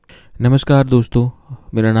नमस्कार दोस्तों,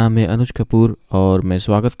 मेरा नाम है अनुज कपूर और मैं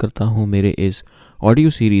स्वागत करता हूं मेरे इस ऑडियो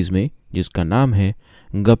सीरीज़ में जिसका नाम है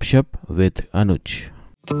गपशप विद अनुज।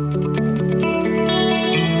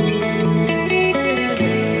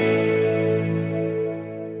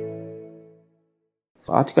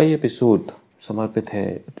 आज का ये एपिसोड समर्पित है,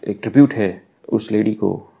 एक ट्रिब्यूट है उस लेडी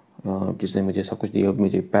को जिसने मुझे सब कुछ दिया,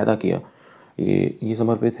 मुझे पैदा किया। ये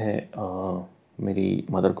समर्पित है मेरी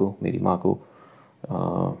मदर को, मेरी माँ को,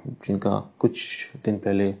 जिनका कुछ दिन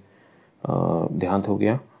पहले देहांत हो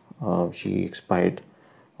गया। She expired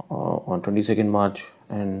on 22 March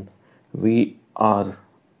and we are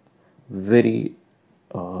very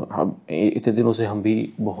इतने दिनों से हम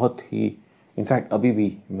भी बहुत ही, इनफैक्ट अभी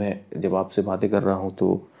भी मैं जब आपसे बातें कर रहा हूँ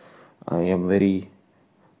तो I am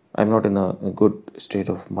not in a good state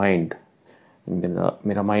of mind.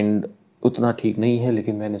 मेरा माइंड उतना ठीक नहीं है,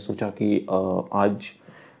 लेकिन मैंने सोचा कि आज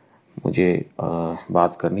मुझे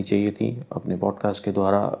बात करनी चाहिए थी अपने पॉडकास्ट के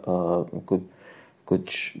द्वारा।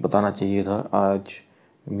 कुछ बताना चाहिए था। आज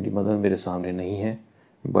मेरी मदर मेरे सामने नहीं है,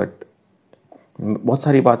 बट बहुत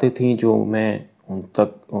सारी बातें थी जो मैं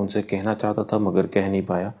उनसे कहना चाहता था मगर कह नहीं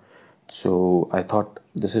पाया। So I thought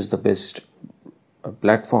this is the best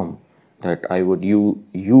platform that I would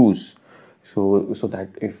use so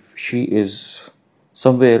that if she is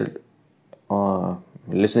somewhere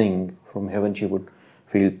listening from heaven, she would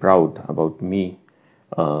feel proud about me.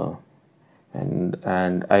 uh, and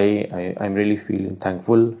I'm really feeling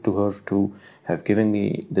thankful to her to have given me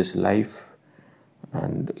this life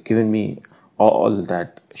and given me all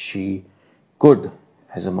that she could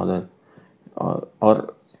as a mother.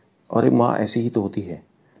 और एक माँ ऐसी ही तो होती है।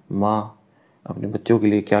 माँ अपने बच्चों के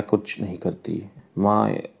लिए क्या कुछ नहीं करती। माँ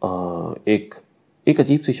एक एक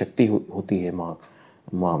अजीब सी शक्ति होती है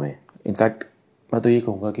माँ में। इनफैक्ट मैं तो ये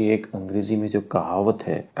कहूँगा कि एक अंग्रेजी में जो कहावत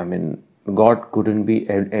है, I mean God couldn't be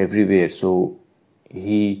everywhere, so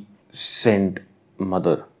he sent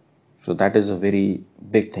mother. So that is a very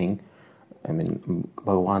big thing. I mean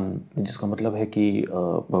भगवान, जिसका मतलब है कि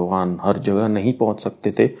भगवान हर जगह नहीं पहुंच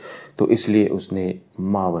सकते थे, तो इसलिए उसने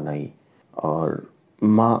माँ बनाई। और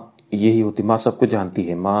माँ यही होती, माँ सब कुछ जानती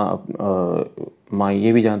है। माँ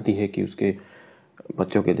ये भी जानती है कि उसके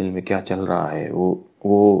बच्चों के दिल में क्या चल रहा है।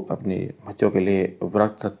 वो अपने बच्चों के लिए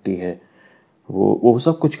व्रत रखती है, वो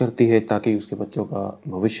सब कुछ करती है ताकि उसके बच्चों का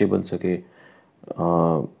भविष्य बन सके।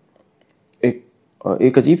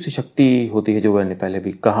 एक अजीब सी शक्ति होती है जो मैंने पहले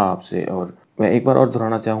भी कहा आपसे, और मैं एक बार और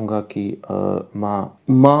दोहराना चाहूँगा कि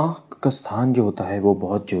माँ का स्थान जो होता है वो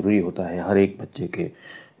बहुत ज़रूरी होता है हर एक बच्चे के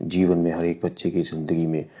जीवन में, हर एक बच्चे की ज़िंदगी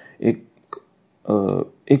में। एक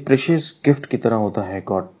एक प्रेशियस गिफ्ट की तरह होता है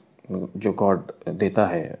गॉड, जो गॉड देता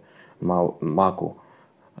है माँ को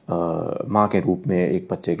माँ के रूप में एक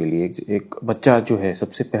बच्चे के लिए। एक बच्चा जो है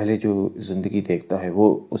सबसे पहले जो ज़िंदगी देखता है वो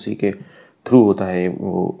उसी के थ्रू होता है।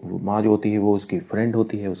 वो माँ जो होती है वो उसकी फ्रेंड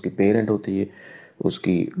होती है, उसकी पेरेंट होती है,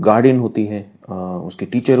 उसकी गार्डियन होती है, उसकी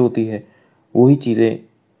टीचर होती है। वही चीज़ें,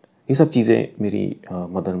 ये सब चीज़ें मेरी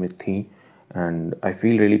मदर में थी। And I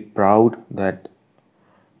feel really proud that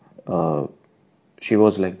she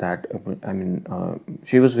was like that. I mean,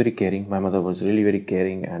 she was very caring. My mother was really very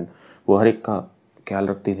caring, and वो हर एक का ख्याल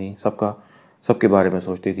रखती थी, सबके बारे में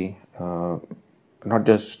सोचती थी। Not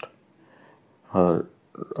just her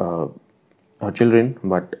her children,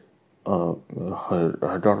 but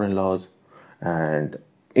her daughter-in-laws and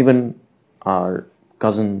even our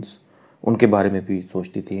cousins, उनके बारे में भी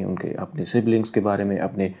सोचती थी, उनके अपने सिबलिंग्स के बारे में,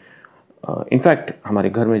 अपने इनफैक्ट हमारे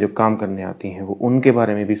घर में जो काम करने आती हैं वो उनके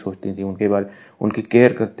बारे में भी सोचती थी, उनकी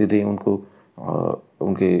केयर करती थी,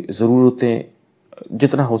 उनके ज़रूरतें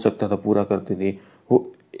जितना हो सकता था पूरा करती थी।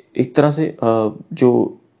 वो एक तरह से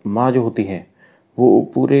जो माँ जो होती हैं वो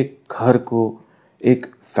पूरे घर को एक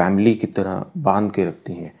फैमिली की तरह बांध के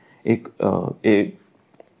रखती हैं। एक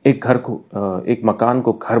घर को, एक मकान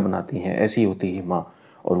को घर बनाती हैं, ऐसी होती है माँ।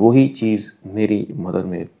 और वही चीज़ मेरी मदर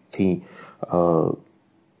में थी।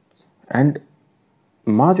 एंड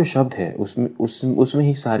माँ जो शब्द है उसमें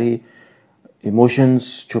ही सारे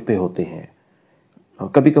इमोशंस छुपे होते हैं।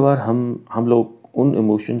 कभी कभार हम लोग उन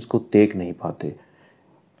इमोशंस को देख नहीं पाते।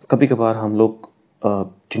 कभी कभार हम लोग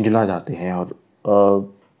झुंझला जाते हैं, और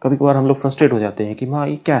कभी कभार हम लोग फ्रस्ट्रेट हो जाते हैं कि माँ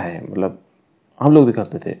ये क्या है। मतलब हम लोग भी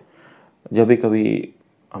करते थे, जब भी कभी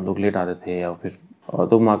हम लोग लेट आते थे या फिर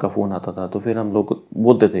तो माँ का फ़ोन आता था, तो फिर हम लोग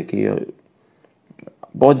बोलते थे कि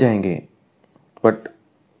पहुँच जाएंगे। बट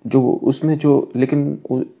जो उसमें जो, लेकिन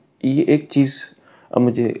ये एक चीज़ अब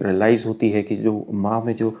मुझे रियलाइज़ होती है कि जो माँ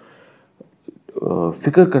में जो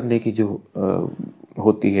फ़िक्र करने की जो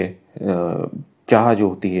होती है, चाह जो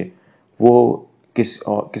होती है, वो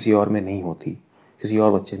किसी और में नहीं होती, किसी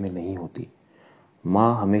और बच्चे में नहीं होती।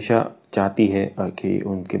 माँ हमेशा चाहती है कि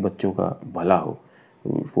उनके बच्चों का भला हो।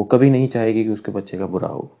 वो कभी नहीं चाहेगी कि उसके बच्चे का बुरा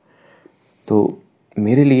हो। तो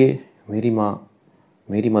मेरे लिए मेरी माँ,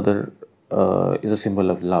 मेरी mother is a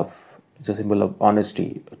symbol of love, is a symbol of honesty,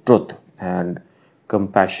 truth and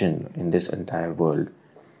compassion in this entire world.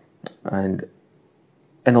 And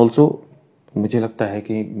and also मुझे लगता है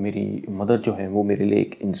कि मेरी मदर जो है वो मेरे लिए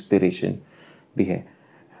एक इंस्पिरेशन भी है।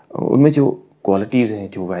 उनमें जो क्वालिटीज़ हैं,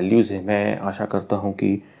 जो वैल्यूज़ हैं, मैं आशा करता हूँ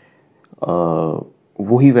कि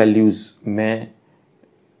वही वैल्यूज़ मैं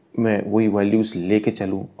वही वैल्यूज़ लेके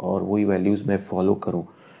चलूँ और वही वैल्यूज़ मैं फॉलो करूँ।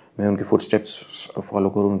 मैं उनके फुटस्टेप्स फॉलो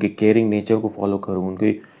करूँ, उनकी केयरिंग नेचर को फॉलो करूँ,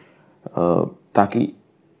 ताकि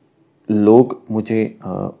लोग मुझे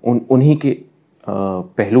उन्हीं के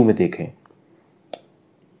पहलू में देखें।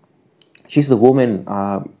 She's the woman,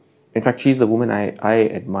 in fact, she's the woman I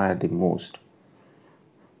admire the most.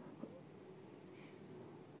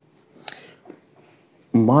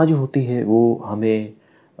 माँ जो होती है वो हमें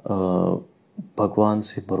भगवान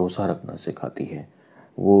से भरोसा रखना सिखाती है।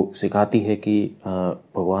 वो सिखाती है कि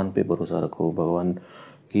भगवान पे भरोसा रखो, भगवान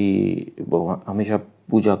हमेशा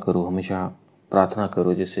पूजा करो, हमेशा प्रार्थना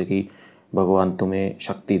करो, जिससे कि भगवान तुम्हें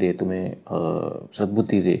शक्ति दे, तुम्हें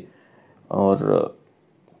सद्बुद्धि दे। और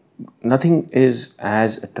नथिंग इज़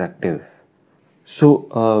एज अट्रैक्टिव। सो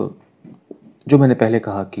जो मैंने पहले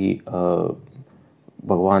कहा कि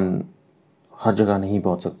भगवान हर जगह नहीं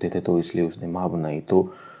पहुंच सकते थे, तो इसलिए उसने माँ बनाई।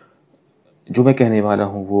 तो जो मैं कहने वाला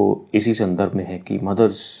हूँ वो इसी संदर्भ में है कि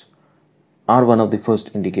mothers are one of the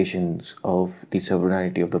first indications of the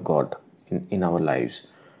sovereignty of the God in our lives.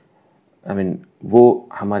 I mean, वो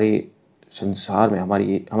हमारे संसार में,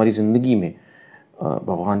 हमारी ज़िंदगी में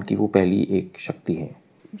भगवान की वो पहली एक शक्ति है।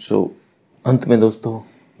 सो अंत में दोस्तों,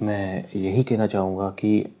 मैं यही कहना चाहूँगा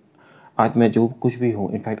कि आज मैं जो कुछ भी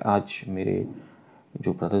हूँ, इनफैक्ट आज मेरे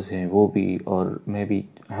जो ब्रदर्स हैं वो भी और मैं भी,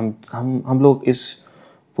 हम लोग इस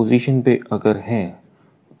पोजीशन पे अगर हैं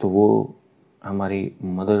तो वो हमारी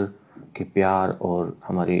मदर के प्यार और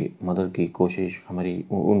हमारी मदर की कोशिश,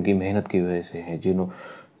 उनकी मेहनत की वजह से है,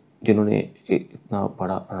 जिन्होंने इतना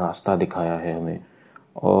बड़ा रास्ता दिखाया है हमें।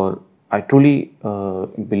 और I truly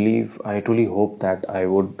believe, I truly hope that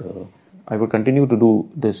I would continue to do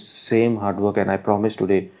the same hard work, and I promise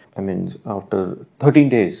today, I mean, after 13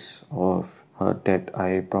 days of her death,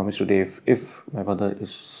 I promise today, if my mother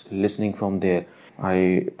is listening from there, I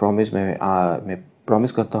promise, मैं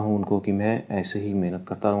promise करता हूँ उनको कि मैं ऐसे ही मेहनत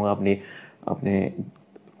करता रहूँगा, अपने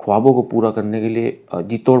ख्वाबों को पूरा करने के लिए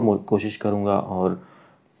जी तोड़ कोशिश करूँगा, और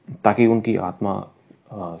ताकि उनकी आत्मा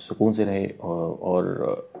सुकून से रहे, और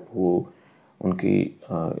वो उनकी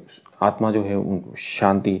आत्मा जो है उनको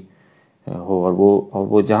शांति हो, और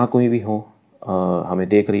वो जहाँ कोई भी हो, हमें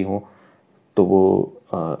देख रही हो, तो वो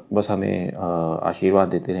बस हमें आशीर्वाद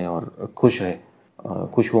देते रहें और खुश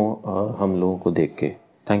हो हम लोगों को देख के।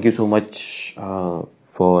 Thank you so much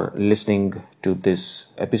for listening to this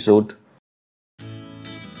episode.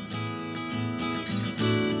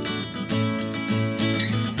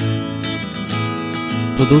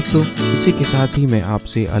 तो दोस्तों, इसी के साथ ही मैं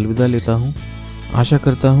आपसे अलविदा लेता हूँ। आशा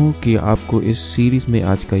करता हूँ कि आपको इस सीरीज़ में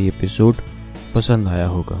आज का ये एपिसोड पसंद आया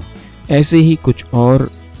होगा। ऐसे ही कुछ और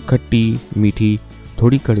खट्टी मीठी,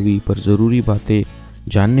 थोड़ी कड़वी पर ज़रूरी बातें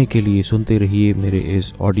जानने के लिए सुनते रहिए मेरे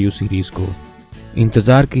इस ऑडियो सीरीज़ को।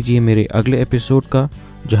 इंतज़ार कीजिए मेरे अगले एपिसोड का,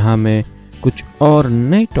 जहाँ मैं कुछ और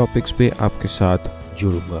नए टॉपिक्स पे आपके साथ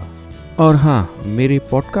जुड़ूंगा। और हाँ, मेरे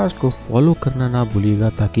पॉडकास्ट को फॉलो करना ना भूलिएगा,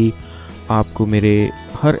 ताकि आपको मेरे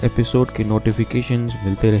हर एपिसोड के नोटिफिकेशंस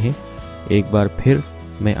मिलते रहें। एक बार फिर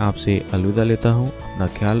मैं आपसे अलविदा लेता हूँ। अपना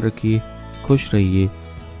ख्याल रखिए, खुश रहिए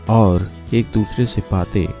और एक दूसरे से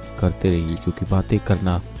बातें करते रहिए, क्योंकि बातें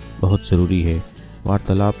करना बहुत ज़रूरी है,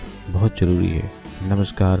 वार्तालाप बहुत ज़रूरी है।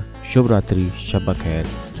 नमस्कार, शुभ रात्रि, शब खैर,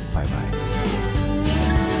 बाय बाय।